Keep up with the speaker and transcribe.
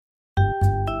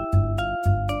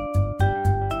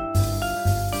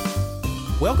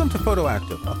Welcome to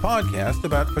Photoactive, a podcast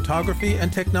about photography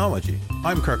and technology.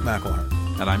 I'm Kirk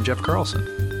McElhearn. And I'm Jeff Carlson.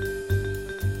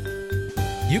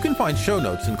 You can find show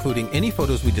notes, including any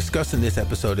photos we discuss in this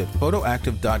episode, at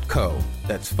photoactive.co.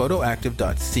 That's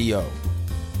photoactive.co.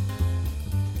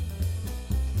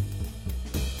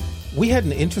 We had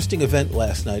an interesting event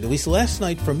last night, at least last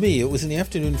night for me. It was in the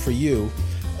afternoon for you.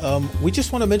 We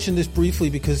just want to mention this briefly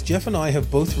because Jeff and I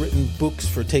have both written books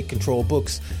for Take Control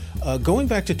Books. Going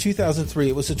back to 2003,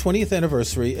 it was the 20th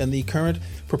anniversary, and the current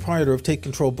proprietor of Take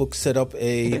Control Books set up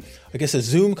a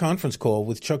Zoom conference call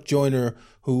with Chuck Joyner,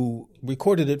 who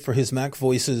recorded it for his Mac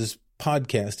Voices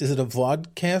podcast. Is it a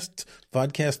vodcast?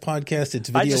 Podcast? It's video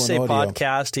and audio. I just say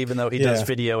podcast, even though he does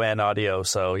video and audio,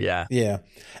 so yeah. Yeah.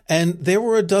 And there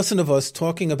were a dozen of us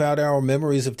talking about our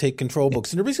memories of Take Control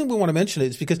books. And the reason we want to mention it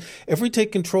is because every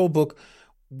Take Control book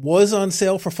was on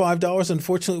sale for $5.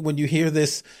 Unfortunately, when you hear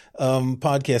this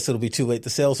podcast, it'll be too late. The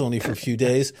sale's only for a few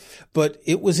days. But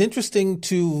it was interesting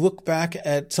to look back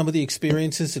at some of the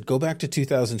experiences that go back to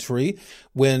 2003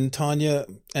 when Tanya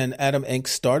and Adam Enck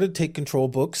started Take Control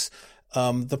Books.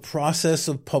 The process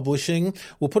of publishing.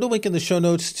 We'll put a link in the show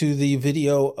notes to the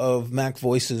video of Mac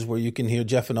Voices where you can hear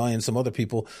Jeff and I and some other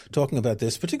people talking about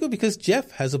this, particularly because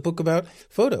Jeff has a book about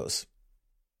photos.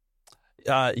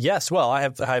 Yes. Well, I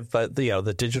have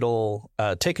the digital,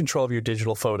 take control of your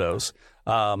digital photos.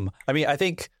 I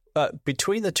think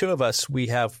between the two of us, we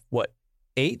have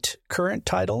 8 current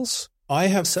titles? I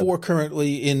have 4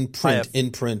 currently in print,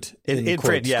 in print,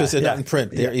 yeah. Because they're not in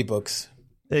print, they're ebooks.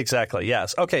 Exactly.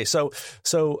 Yes. Okay. So,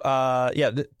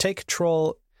 Take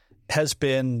Control has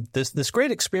been this great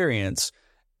experience,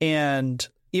 and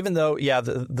even though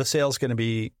the sale's going to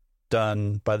be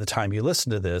done by the time you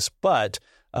listen to this, but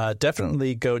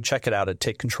definitely go check it out at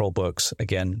Take Control Books.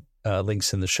 Again,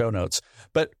 links in the show notes.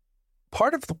 But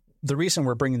part of the reason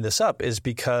we're bringing this up is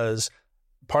because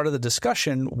part of the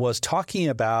discussion was talking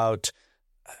about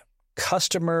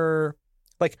customer.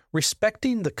 Like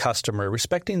respecting the customer,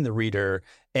 respecting the reader,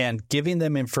 and giving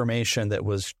them information that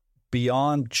was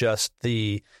beyond just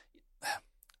the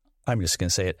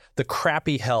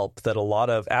crappy help that a lot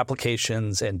of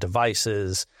applications and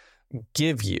devices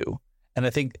give you. And I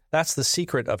think that's the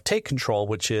secret of Take Control,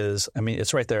 which is,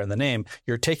 it's right there in the name.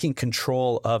 You're taking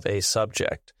control of a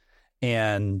subject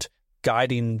and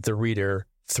guiding the reader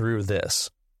through this.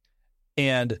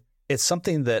 And it's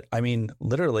something that,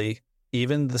 literally,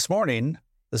 even this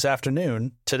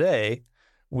afternoon, today,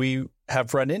 we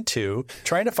have run into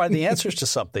trying to find the answers to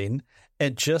something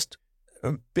and just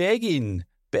begging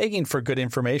for good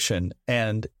information.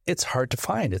 And it's hard to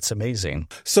find. It's amazing.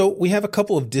 So we have a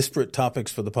couple of disparate topics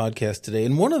for the podcast today.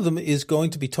 And one of them is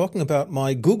going to be talking about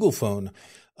my Google phone.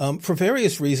 For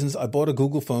various reasons, I bought a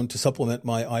Google phone to supplement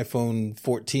my iPhone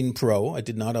 14 Pro. I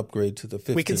did not upgrade to the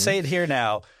 15. We can say it here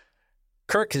now.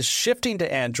 Kirk is shifting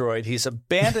to Android. He's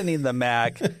abandoning the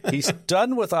Mac. He's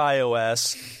done with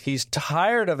iOS. He's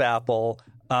tired of Apple.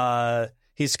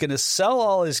 He's going to sell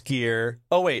all his gear.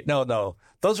 Oh, wait. No.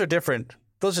 Those are different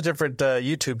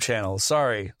YouTube channels.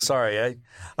 Sorry.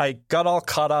 I got all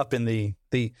caught up in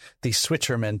the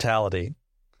switcher mentality.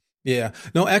 Yeah.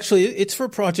 No, actually, it's for a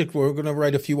project where we're going to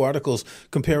write a few articles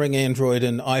comparing Android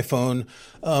and iPhone,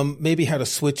 maybe how to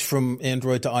switch from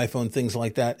Android to iPhone, things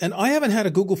like that. And I haven't had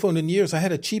a Google phone in years. I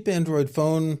had a cheap Android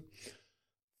phone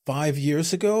 5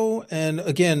 years ago. And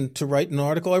again, to write an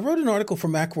article, I wrote an article for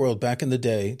Macworld back in the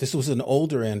day. This was an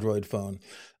older Android phone.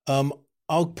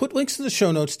 I'll put links in the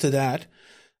show notes to that.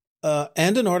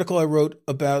 And an article I wrote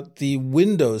about the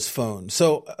Windows phone.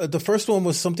 So the first one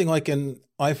was something like an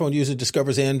iPhone user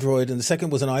discovers Android, and the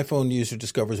second was an iPhone user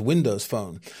discovers Windows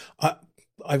phone.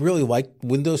 I really liked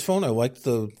Windows phone. I liked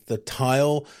the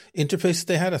tile interface that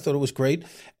they had. I thought it was great.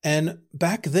 And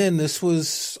back then, this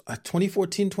was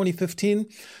 2014, 2015.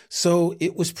 So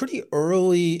it was pretty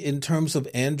early in terms of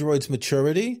Android's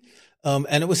maturity.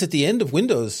 And it was at the end of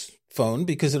Windows phone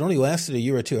because it only lasted a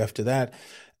year or two after that.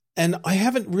 And I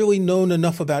haven't really known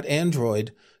enough about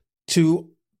Android to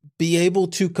be able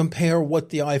to compare what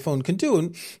the iPhone can do.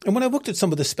 And when I looked at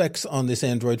some of the specs on this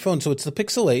Android phone, so it's the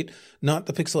Pixel 8, not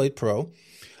the Pixel 8 Pro,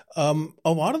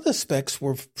 a lot of the specs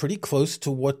were pretty close to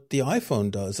what the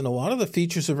iPhone does. And a lot of the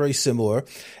features are very similar.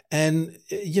 And,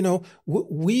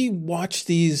 we watch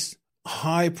these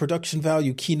high production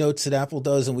value keynotes that Apple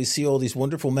does, and we see all these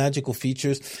wonderful magical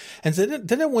features. And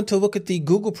then I went to look at the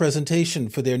Google presentation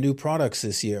for their new products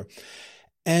this year.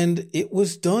 And it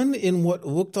was done in what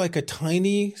looked like a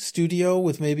tiny studio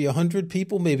with maybe 100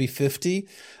 people, maybe 50,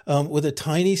 with a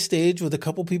tiny stage with a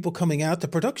couple people coming out. The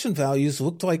production values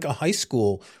looked like a high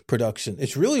school production.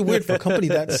 It's really weird for a company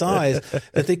that size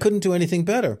that they couldn't do anything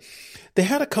better. They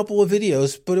had a couple of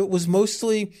videos, but it was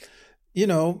mostly,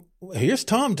 here's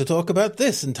Tom to talk about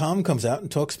this. And Tom comes out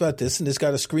and talks about this, and he's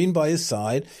got a screen by his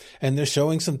side, and they're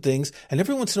showing some things. And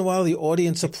every once in a while, the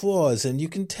audience applauds, and you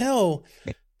can tell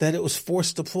that it was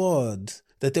forced applause,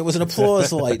 that there was an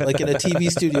applause light, like in a TV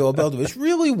studio above them. It's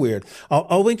really weird.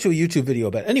 I'll link to a YouTube video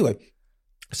about it. Anyway,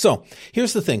 so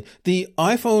here's the thing. The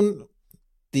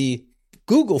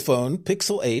Google phone,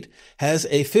 Pixel 8, has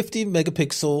a 50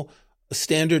 megapixel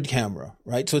standard camera,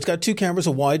 right? So it's got two cameras,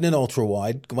 a wide and an ultra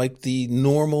wide, like the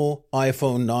normal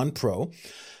iPhone non-Pro.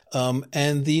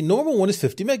 And the normal one is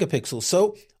 50 megapixels.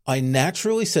 So I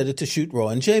naturally set it to shoot RAW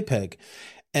and JPEG.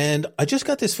 And I just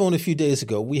got this phone a few days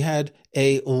ago. We had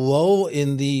a lull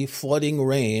in the flooding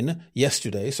rain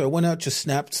yesterday. So I went out, just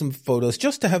snapped some photos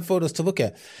just to have photos to look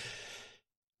at.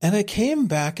 And I came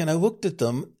back and I looked at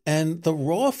them, and the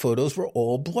RAW photos were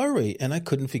all blurry and I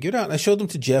couldn't figure it out. And I showed them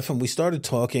to Jeff and we started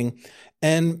talking,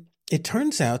 and it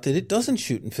turns out that it doesn't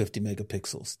shoot in 50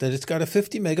 megapixels, that it's got a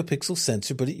 50 megapixel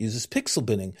sensor, but it uses pixel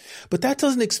binning. But that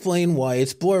doesn't explain why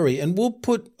it's blurry. And we'll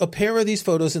put a pair of these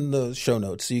photos in the show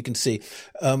notes so you can see.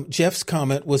 Jeff's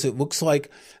comment was, it looks like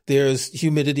there's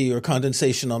humidity or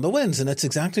condensation on the lens. And that's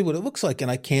exactly what it looks like. And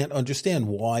I can't understand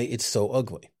why it's so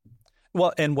ugly.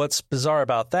 Well, and what's bizarre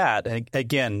about that, and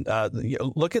again,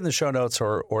 look in the show notes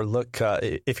or look,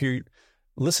 if you're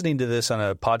listening to this on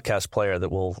a podcast player that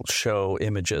will show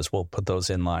images, we'll put those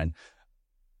in line.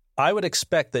 I would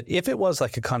expect that if it was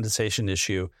like a condensation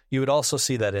issue, you would also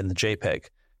see that in the JPEG,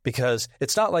 because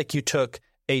it's not like you took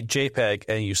a JPEG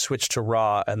and you switched to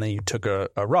RAW and then you took a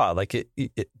RAW. Like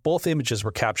both images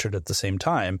were captured at the same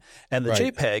time. And the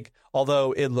Right. JPEG,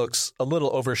 although it looks a little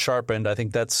over sharpened, I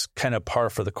think that's kind of par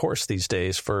for the course these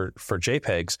days for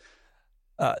JPEGs.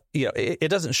 It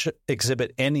doesn't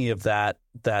exhibit any of that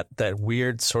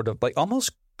weird sort of like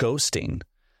almost ghosting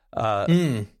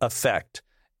effect,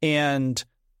 and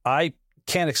I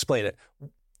can't explain it.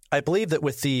 I believe that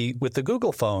with the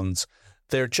Google phones,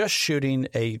 they're just shooting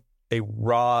a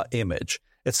raw image.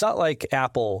 It's not like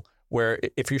Apple, where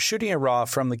if you're shooting a RAW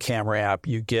from the camera app,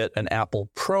 you get an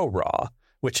Apple Pro RAW,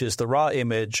 which is the raw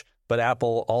image, but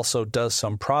Apple also does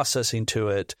some processing to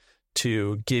it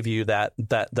to give you that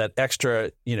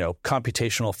extra,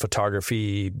 computational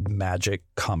photography magic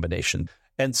combination.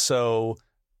 And so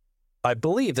I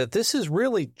believe that this is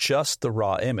really just the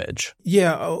raw image.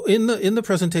 Yeah, in the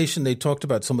presentation, they talked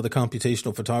about some of the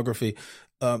computational photography.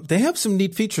 They have some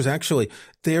neat features, actually.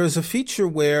 There's a feature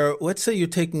where, let's say you're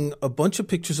taking a bunch of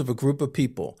pictures of a group of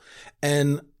people,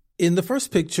 and in the first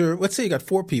picture, let's say you got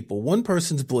 4 people. One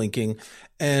person's blinking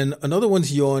and another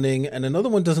one's yawning and another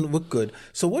one doesn't look good.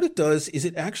 So what it does is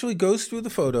it actually goes through the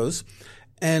photos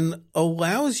and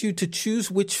allows you to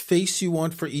choose which face you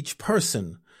want for each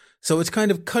person. So it's kind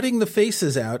of cutting the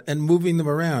faces out and moving them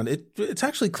around. It's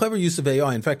actually clever use of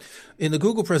AI. In fact, in the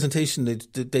Google presentation,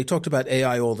 they talked about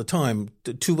AI all the time,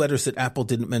 2 letters that Apple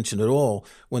didn't mention at all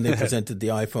when they presented the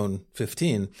iPhone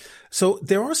 15. So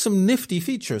there are some nifty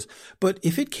features. But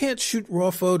if it can't shoot raw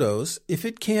photos, if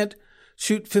it can't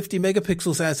shoot 50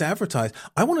 megapixels as advertised,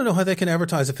 I want to know how they can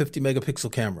advertise a 50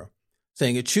 megapixel camera,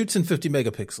 saying it shoots in 50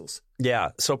 megapixels. Yeah.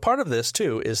 So part of this,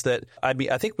 too, is that, I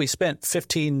think we spent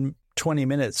 20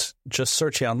 minutes just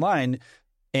searching online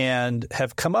and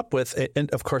have come up with it.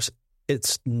 And of course,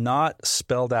 it's not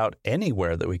spelled out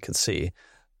anywhere that we could see.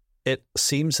 It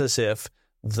seems as if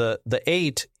the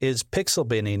 8 is pixel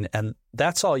binning, and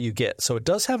that's all you get. So it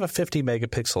does have a 50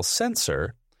 megapixel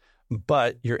sensor,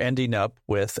 but you're ending up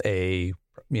with a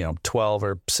 12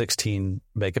 or 16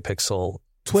 megapixel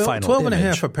 12 final and a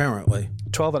image. half, apparently.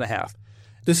 12 and a half.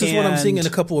 This is what I'm seeing in a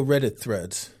couple of Reddit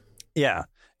threads. Yeah.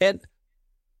 And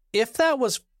if that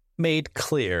was made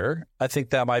clear, I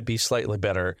think that might be slightly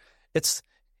better. It's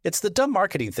the dumb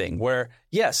marketing thing where,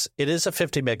 yes, it is a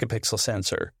 50 megapixel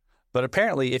sensor, but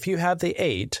apparently if you have the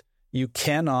 8, you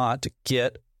cannot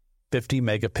get 50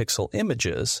 megapixel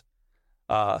images.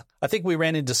 I think we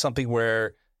ran into something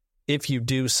where if you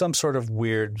do some sort of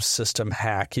weird system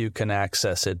hack, you can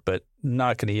access it, but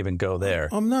not going to even go there.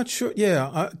 I'm not sure.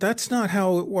 Yeah, that's not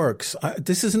how it works.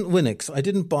 This isn't Linux. I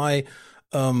didn't buy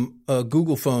a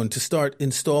Google phone to start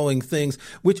installing things,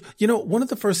 which, one of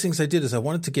the first things I did is I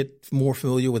wanted to get more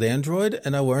familiar with Android,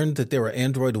 and I learned that there are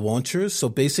Android launchers. So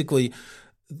basically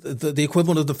the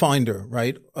equivalent of the Finder,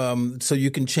 right? So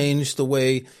you can change the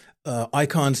way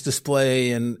icons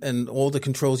display and all the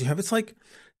controls you have. It's like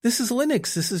This is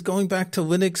Linux. This is going back to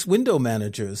Linux window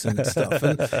managers and stuff.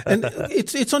 And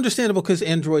it's understandable because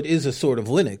Android is a sort of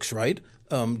Linux, right?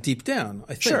 Deep down,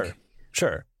 I think.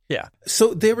 Sure. Yeah.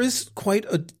 So there is quite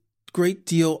a great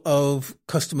deal of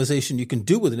customization you can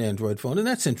do with an Android phone, and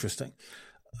that's interesting.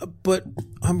 But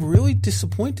I'm really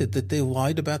disappointed that they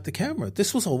lied about the camera.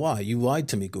 This was a lie. You lied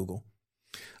to me, Google.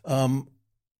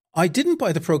 I didn't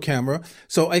buy the Pro camera.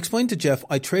 So I explained to Jeff,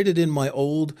 I traded in my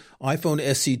old iPhone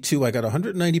SE2. I got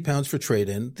 190 pounds for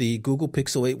trade-in. The Google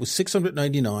Pixel 8 was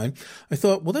 $699. I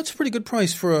thought, well, that's a pretty good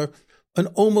price for an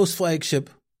almost flagship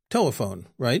telephone,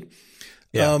 right?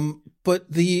 Yeah.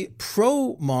 But the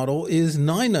Pro model is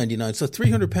 $999, so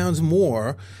 300 pounds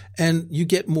more, and you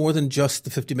get more than just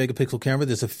the 50 megapixel camera.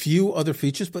 There's a few other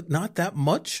features, but not that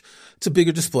much. It's a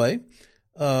bigger display.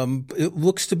 It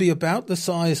looks to be about the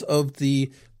size of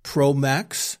the Pro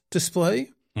Max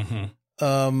display.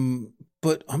 Mm-hmm.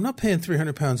 But I'm not paying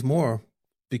 300 pounds more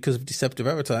because of deceptive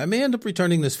advertising. I may end up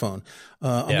returning this phone.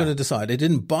 I'm going to decide. I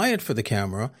didn't buy it for the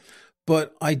camera,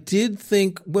 but I did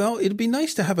think, well, it'd be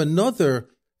nice to have another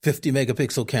 50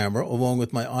 megapixel camera along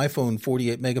with my iPhone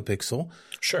 48 megapixel.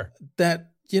 Sure.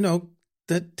 That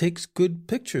takes good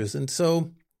pictures. And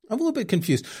so I'm a little bit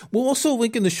confused. We'll also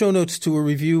link in the show notes to a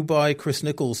review by Chris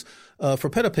Nichols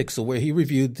for Petapixel, where he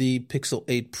reviewed the Pixel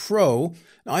 8 Pro.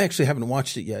 I actually haven't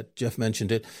watched it yet. Jeff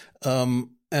mentioned it.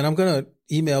 And I'm going to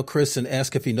email Chris and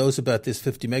ask if he knows about this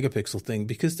 50 megapixel thing,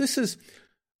 because this is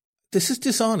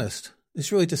dishonest.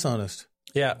 It's really dishonest.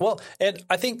 Yeah. Well, and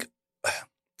I think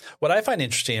what I find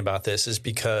interesting about this is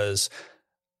because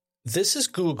this is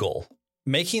Google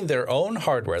making their own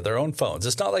hardware, their own phones.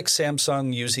 It's not like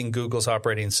Samsung using Google's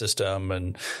operating system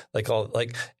and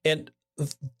and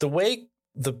the way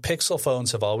the Pixel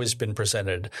phones have always been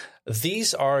presented,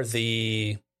 these are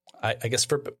I guess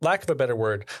for lack of a better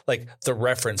word, like the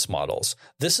reference models.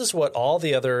 This is what all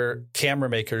the other camera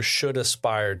makers should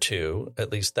aspire to.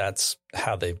 At least that's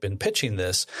how they've been pitching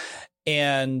this.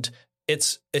 And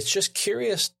it's just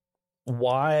curious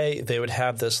why they would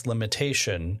have this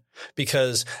limitation,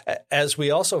 because as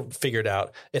we also figured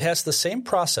out, it has the same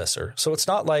processor. So it's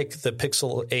not like the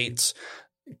Pixel 8s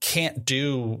can't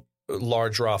do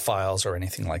large raw files or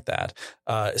anything like that.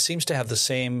 It seems to have the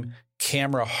same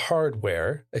camera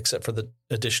hardware, except for the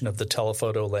addition of the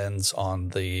telephoto lens on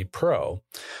the Pro.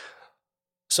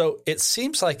 So it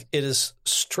seems like it is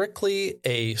strictly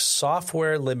a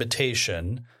software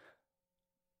limitation,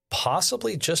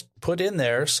 possibly just put in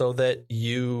there so that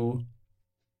I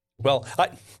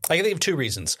can think of two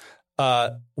reasons.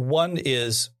 One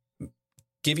is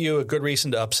give you a good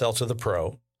reason to upsell to the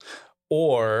Pro,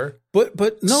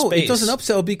 but no, space. It doesn't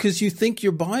upsell because you think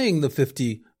you're buying the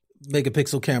 50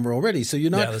 megapixel camera already. So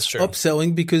you're not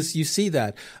upselling because you see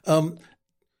that.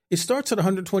 It starts at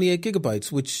 128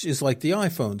 gigabytes, which is like the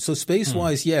iPhone. So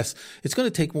space-wise, yes, it's going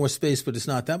to take more space, but it's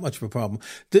not that much of a problem.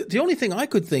 The only thing I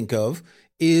could think of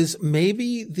is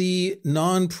maybe the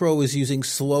non-Pro is using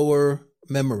slower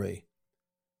memory.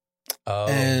 Oh.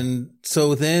 And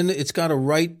so then it's got to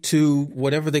write to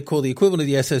whatever they call the equivalent of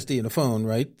the SSD in a phone,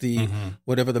 right?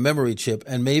 Whatever the memory chip.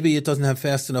 And maybe it doesn't have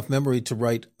fast enough memory to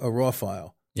write a raw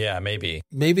file. Yeah, maybe.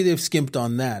 Maybe they've skimped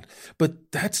on that.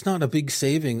 But that's not a big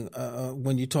saving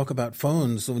when you talk about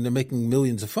phones, when they're making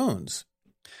millions of phones.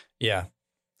 Yeah.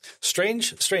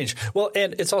 Strange. Well,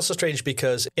 and it's also strange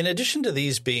because in addition to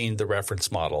these being the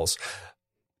reference models,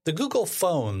 the Google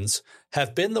phones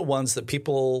have been the ones that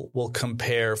people will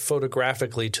compare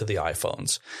photographically to the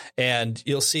iPhones. And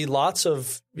you'll see lots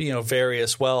of,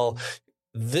 various,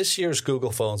 this year's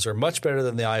Google phones are much better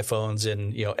than the iPhones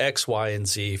in, X, Y, and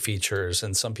Z features.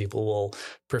 And some people will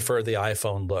prefer the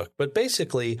iPhone look. But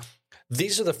basically,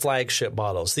 these are the flagship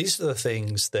models. These are the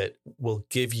things that will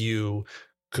give you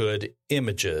good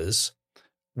images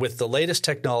with the latest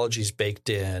technologies baked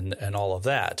in and all of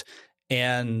that.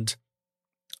 And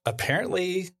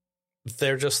apparently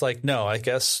they're just like, no, I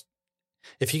guess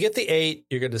if you get the 8,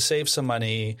 you're going to save some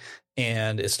money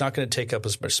and it's not going to take up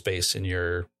as much space in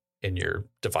your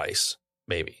device,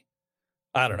 maybe.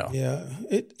 I don't know. Yeah,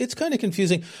 it's kind of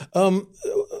confusing. The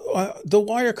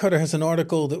Wirecutter has an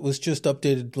article that was just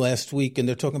updated last week, and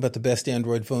they're talking about the best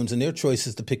Android phones, and their choice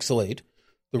is the Pixel 8.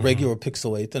 The regular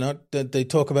Pixel 8. They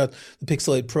talk about the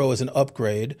Pixel 8 Pro as an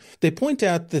upgrade. They point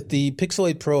out that the Pixel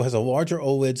 8 Pro has a larger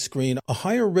OLED screen, a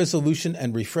higher resolution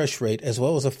and refresh rate, as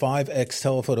well as a 5x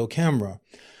telephoto camera.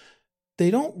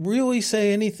 They don't really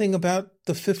say anything about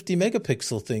the 50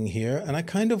 megapixel thing here, and I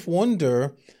kind of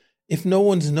wonder if no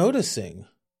one's noticing,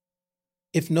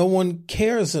 if no one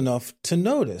cares enough to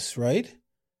notice, right?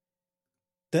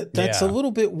 That's a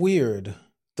little bit weird,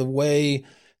 the way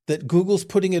that Google's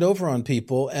putting it over on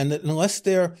people, and that unless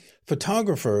they're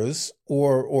photographers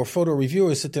or photo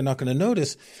reviewers, that they're not going to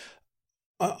notice.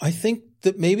 I think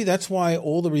that maybe that's why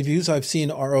all the reviews I've seen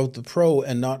are of the Pro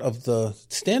and not of the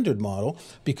standard model,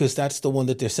 because that's the one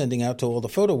that they're sending out to all the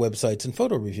photo websites and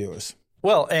photo reviewers.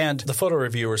 Well, and the photo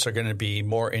reviewers are going to be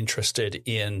more interested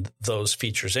in those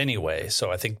features anyway.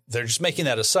 So I think they're just making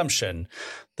that assumption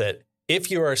that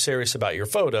if you are serious about your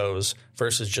photos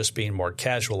versus just being more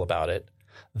casual about it,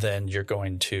 then you're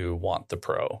going to want the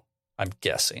Pro, I'm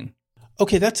guessing.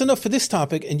 Okay, that's enough for this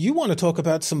topic. And you want to talk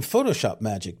about some Photoshop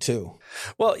magic too.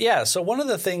 Well, yeah. So one of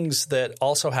the things that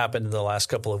also happened in the last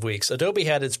couple of weeks, Adobe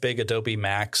had its big Adobe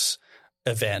Max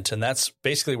event, and that's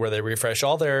basically where they refresh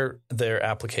all their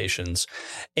applications.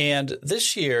 And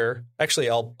this year, actually,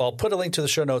 I'll put a link to the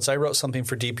show notes. I wrote something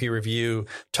for DP Review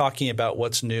talking about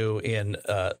what's new in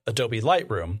Adobe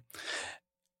Lightroom.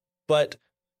 But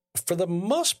for the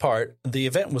most part, the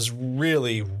event was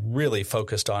really, really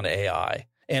focused on AI.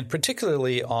 And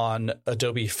particularly on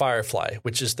Adobe Firefly,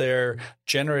 which is their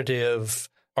generative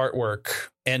artwork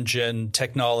engine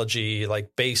technology,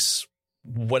 like base,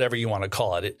 whatever you want to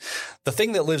call it. The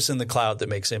thing that lives in the cloud that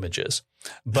makes images.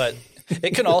 But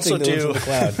it can also do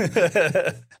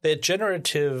 – they had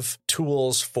generative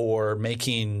tools for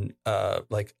making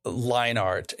like line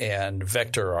art and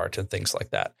vector art and things like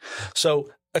that. So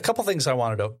a couple things I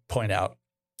wanted to point out.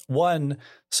 One,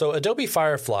 so Adobe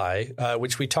Firefly,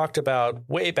 which we talked about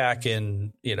way back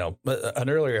in, an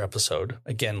earlier episode,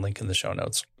 again, link in the show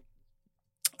notes.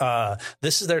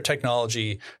 This is their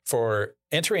technology for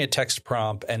entering a text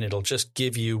prompt, and it'll just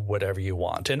give you whatever you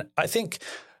want. And I think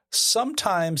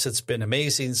sometimes it's been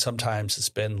amazing. Sometimes it's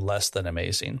been less than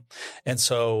amazing. And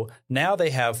so now they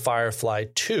have Firefly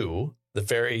 2, the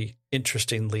very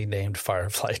interestingly named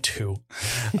Firefly 2.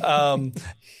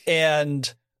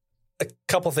 And a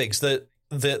couple things.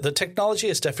 The technology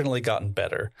has definitely gotten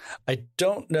better. I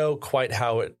don't know quite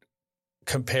how it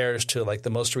compares to like the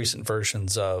most recent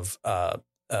versions of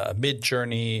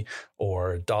Midjourney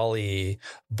or DALL-E,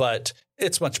 but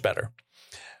it's much better.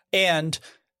 And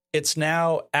it's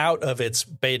now out of its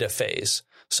beta phase.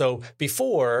 So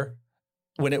before,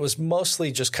 when it was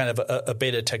mostly just kind of a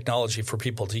beta technology for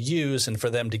people to use and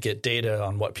for them to get data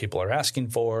on what people are asking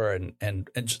for and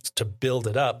just to build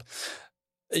it up,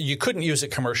 you couldn't use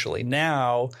it commercially.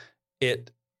 Now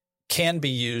it can be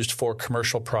used for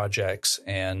commercial projects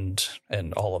and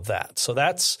all of that. So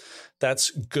that's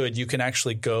good. You can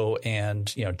actually go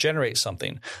and generate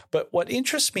something. But what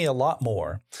interests me a lot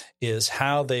more is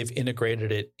how they've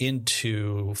integrated it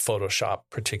into Photoshop,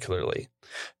 particularly,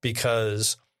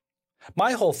 because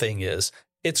my whole thing is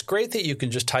it's great that you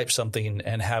can just type something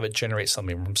and have it generate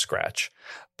something from scratch,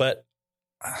 but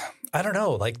I don't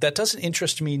know, like that doesn't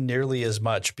interest me nearly as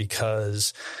much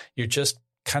because you're just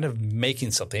kind of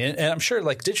making something. And I'm sure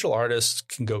like digital artists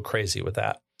can go crazy with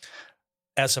that.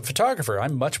 As a photographer,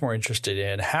 I'm much more interested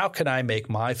in how can I make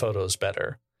my photos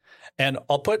better? And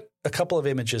I'll put a couple of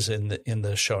images in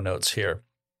the show notes here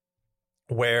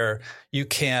where you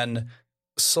can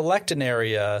select an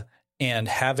area and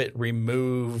have it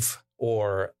remove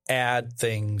or add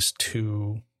things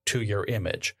to your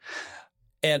image.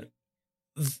 And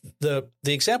the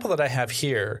example that I have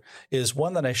here is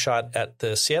one that I shot at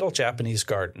the Seattle Japanese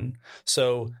Garden.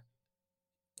 So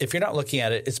if you're not looking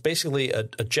at it, it's basically a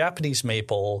Japanese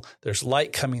maple. There's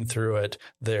light coming through it.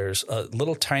 There's a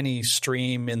little tiny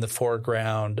stream in the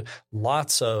foreground,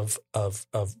 lots of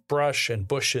brush and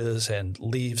bushes and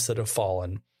leaves that have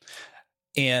fallen.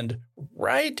 And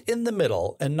right in the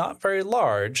middle, and not very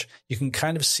large, you can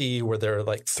kind of see where there are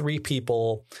like 3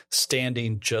 people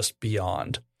standing just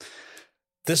beyond.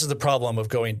 This is the problem of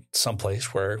going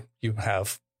someplace where you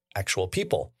have actual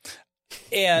people.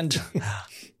 And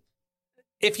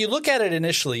if you look at it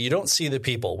initially, you don't see the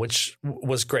people, which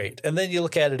was great. And then you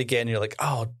look at it again, you're like,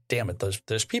 oh, damn it,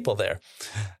 there's people there.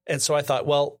 And so I thought,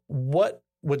 well, what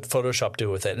would Photoshop do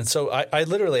with it? And so I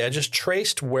literally just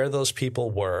traced where those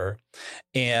people were,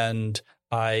 and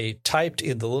I typed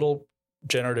in the little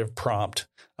generative prompt.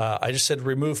 I just said,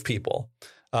 remove people.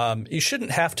 You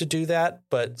shouldn't have to do that,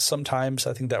 but sometimes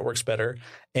I think that works better.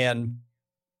 And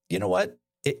you know what?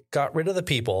 It got rid of the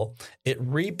people. It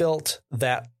rebuilt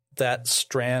that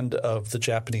strand of the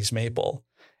Japanese maple.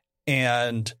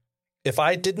 And if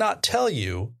I did not tell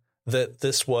you that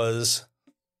this was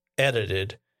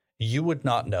edited, you would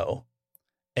not know.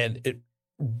 And it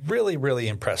really, really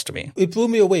impressed me. It blew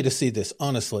me away to see this,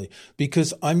 honestly,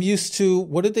 because I'm used to,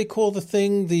 what did they call the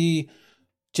thing? The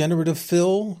generative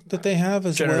fill that they have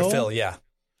as well? Generative fill, yeah.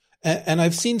 And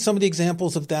I've seen some of the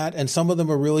examples of that, and some of them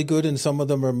are really good and some of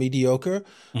them are mediocre.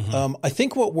 I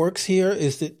think what works here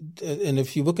is that, and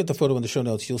if you look at the photo in the show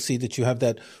notes, you'll see that you have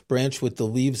that branch with the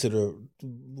leaves that are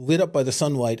lit up by the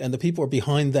sunlight, and the people are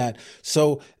behind that.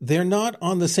 So they're not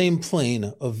on the same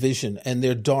plane of vision, and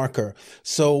they're darker.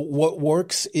 So what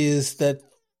works is that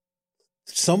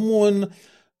someone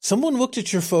looked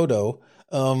at your photo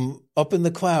up in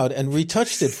the cloud and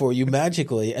retouched it for you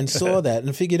magically and saw that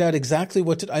and figured out exactly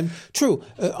what to.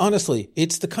 Honestly,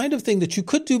 it's the kind of thing that you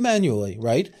could do manually,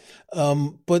 right?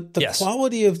 But the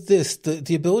quality of this,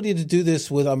 the ability to do this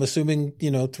with, I'm assuming,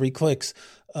 3 clicks,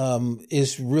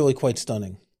 is really quite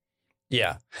stunning.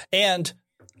 Yeah. And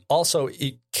also,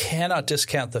 you cannot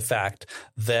discount the fact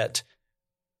that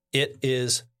it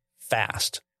is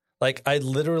fast. Like, I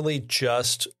literally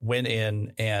just went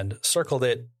in and circled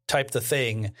it, typed the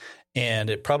thing, and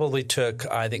it probably took,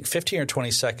 I think, 15 or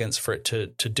 20 seconds for it to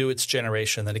do its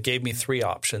generation. Then it gave me 3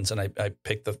 options, and I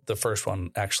picked the first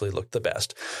one actually looked the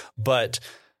best. But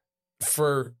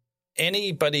for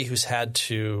anybody who's had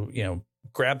to,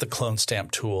 grab the clone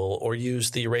stamp tool or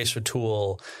use the eraser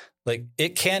tool, like,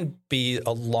 it can be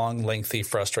a long, lengthy,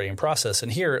 frustrating process.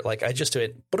 And here, like, I just do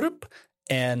it,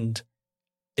 and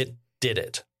it did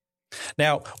it.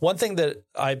 Now, one thing that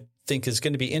I think is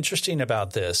going to be interesting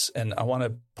about this, and I want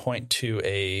to point to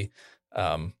a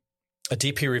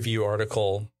DP Review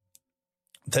article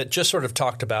that just sort of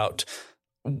talked about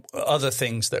other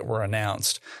things that were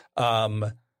announced.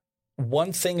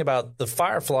 One thing about the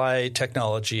Firefly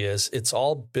technology is it's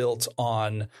all built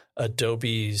on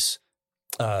Adobe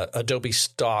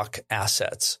stock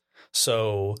assets.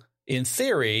 So in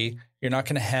theory, you're not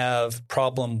going to have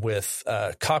problem with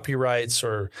copyrights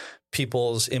or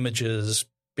people's images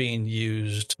being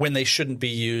used when they shouldn't be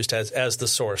used as the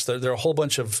source. There are a whole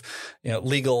bunch of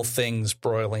legal things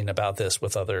broiling about this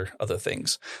with other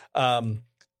things.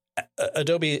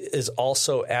 Adobe is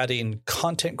also adding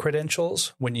content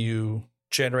credentials when you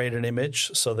generate an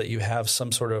image so that you have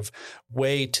some sort of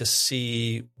way to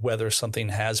see whether something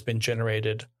has been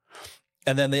generated.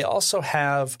 And then they also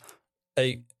have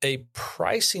a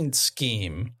pricing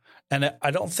scheme, and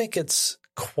I don't think it's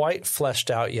quite fleshed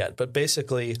out yet, but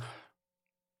basically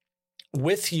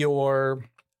with your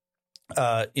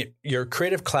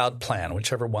Creative Cloud plan,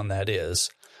 whichever one that is,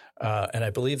 and I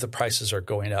believe the prices are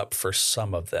going up for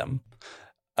some of them,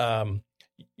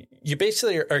 you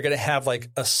basically are going to have like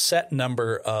a set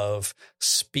number of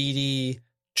speedy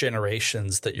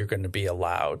generations that you're going to be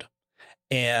allowed.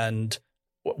 And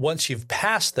once you've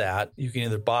passed that, you can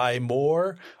either buy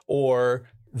more or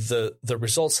the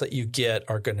results that you get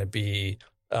are going to be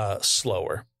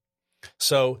slower.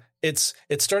 So it's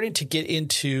starting to get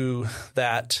into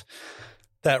that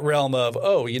realm of,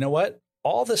 oh, you know what?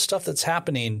 All this stuff that's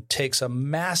happening takes a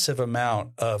massive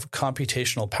amount of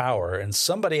computational power, and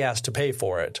somebody has to pay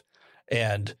for it.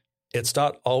 And it's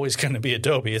not always going to be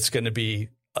Adobe. It's going to be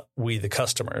we, the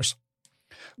customers.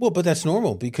 Well, but that's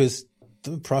normal because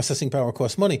the processing power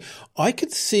costs money. I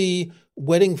could see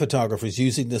wedding photographers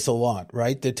using this a lot,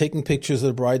 right? They're taking pictures of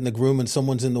the bride and the groom and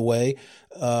someone's in the way.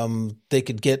 They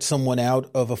could get someone out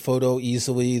of a photo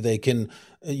easily. They can,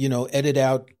 edit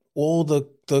out all the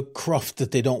cruft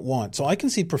that they don't want. So I can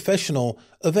see professional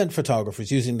event photographers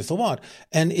using this a lot,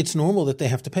 and it's normal that they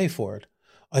have to pay for it.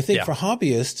 I think for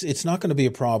hobbyists, it's not going to be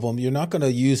a problem. You're not going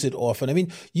to use it often. I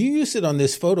mean, you use it on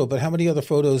this photo, but how many other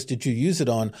photos did you use it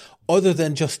on other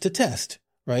than just to test,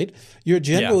 right? You're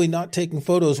generally not taking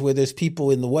photos where there's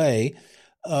people in the way.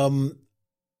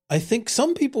 I think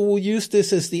some people will use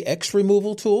this as the X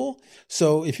removal tool.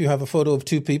 So if you have a photo of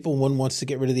 2 people, one wants to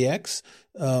get rid of the X.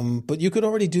 But you could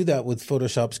already do that with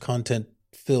Photoshop's content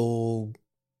fill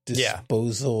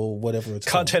disposal, whatever it's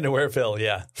called. Content aware fill,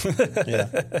 yeah.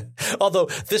 Although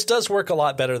this does work a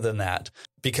lot better than that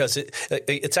because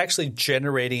it's actually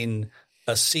generating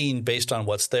a scene based on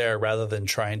what's there rather than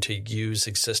trying to use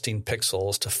existing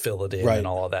pixels to fill it in and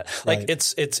all of that. Like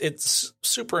it's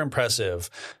super impressive.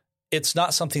 It's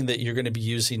not something that you're going to be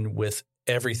using with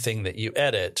everything that you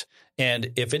edit.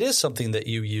 And if it is something that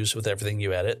you use with everything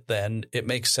you edit, then it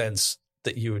makes sense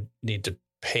that you would need to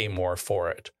pay more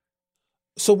for it.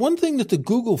 So one thing that the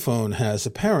Google phone has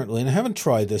apparently, and I haven't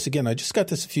tried this, again, I just got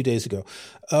this a few days ago,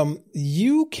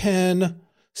 you can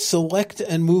select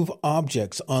and move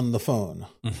objects on the phone.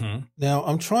 Mm-hmm. Now,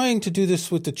 I'm trying to do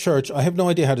this with the church. I have no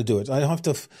idea how to do it. I'll have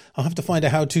to find a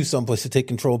how-to someplace to take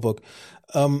control book.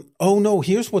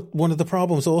 Here's what one of the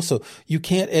problems also. You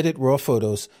can't edit raw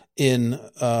photos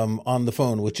on the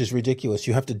phone, which is ridiculous.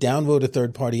 You have to download a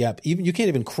third-party app. You can't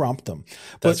even crop them.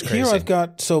 That's but crazy. Here I've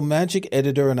got Magic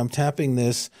Editor, and I'm tapping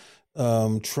this.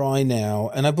 Try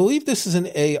now. And I believe this is an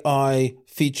AI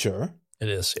feature. It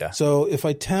is, yeah. So if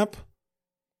I tap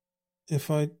and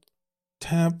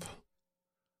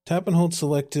hold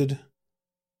selected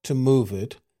to move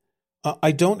it,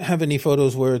 I don't have any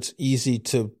photos where it's easy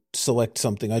to select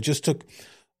something. I just took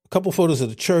a couple photos of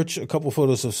the church, a couple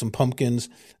photos of some pumpkins,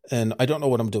 and I don't know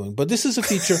what I'm doing. But this is a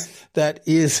feature that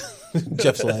is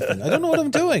Jeff's laughing. I don't know what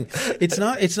I'm doing. It's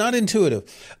not intuitive.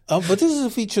 But this is a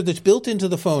feature that's built into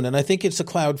the phone, and I think it's a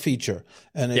cloud feature,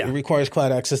 and it requires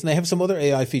cloud access. And they have some other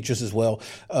AI features as well.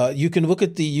 You can look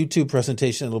at the YouTube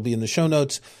presentation. It'll be in the show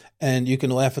notes. And you can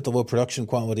laugh at the low production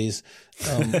qualities,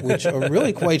 which are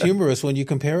really quite humorous when you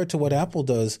compare it to what Apple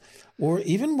does or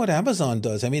even what Amazon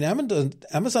does. I mean,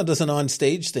 Amazon does an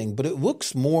on-stage thing, but it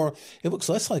looks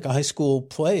less like a high school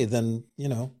play than,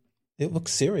 it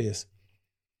looks serious.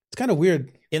 It's kind of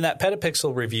weird. In that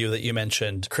Petapixel review that you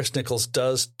mentioned, Chris Nichols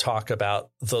does talk about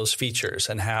those features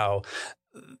and how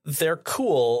they're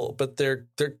cool, but they're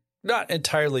not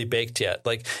entirely baked yet.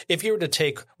 Like if you were to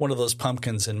take one of those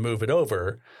pumpkins and move it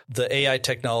over, the AI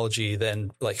technology then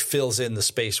fills in the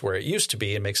space where it used to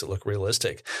be and makes it look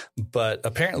realistic. But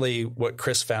apparently what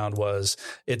Chris found was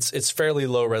it's fairly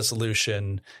low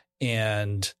resolution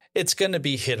and it's going to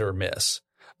be hit or miss.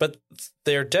 But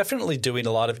they're definitely doing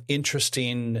a lot of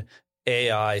interesting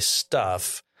AI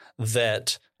stuff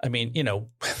that, I mean,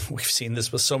 we've seen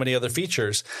this with so many other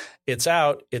features. It's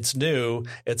out, it's new,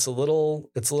 it's a little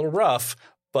rough,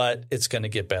 but it's going to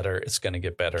get better. It's going to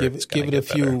get better. Give it a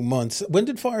few months. When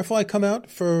did Firefly come out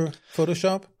for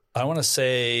Photoshop? I want to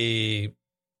say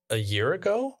a year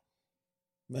ago.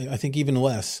 I think even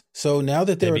less. So now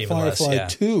that they're at Firefly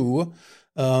 2,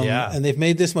 and they've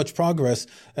made this much progress,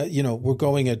 we're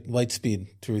going at light speed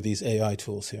through these AI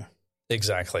tools here.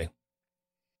 Exactly.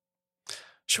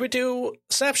 Should we do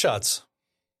snapshots?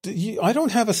 I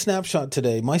don't have a snapshot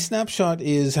today. My snapshot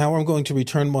is how I'm going to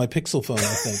return my Pixel phone, I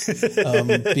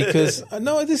think. Because,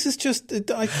 no, this is just,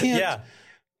 I can't. Yeah.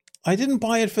 I didn't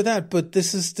buy it for that, but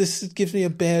this gives me a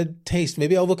bad taste.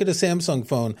 Maybe I'll look at a Samsung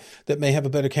phone that may have a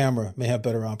better camera, may have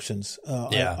better options.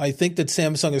 I think that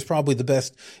Samsung is probably the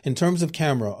best in terms of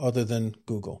camera other than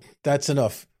Google. That's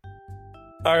enough.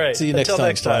 All right. See you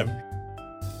next time. Bye.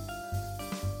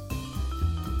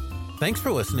 Thanks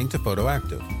for listening to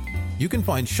Photoactive. You can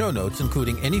find show notes,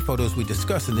 including any photos we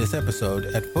discuss in this episode,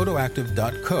 at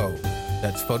photoactive.co.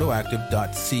 That's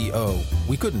photoactive.co.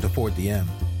 We couldn't afford the M.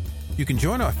 You can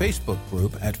join our Facebook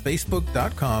group at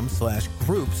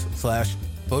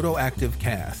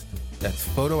facebook.com/groups/photoactivecast. That's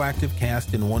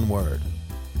photoactivecast in one word.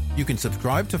 You can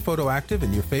subscribe to Photoactive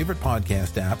in your favorite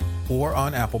podcast app or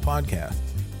on Apple Podcasts.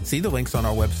 See the links on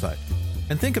our website.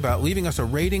 And think about leaving us a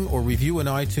rating or review in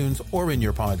iTunes or in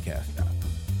your podcast app.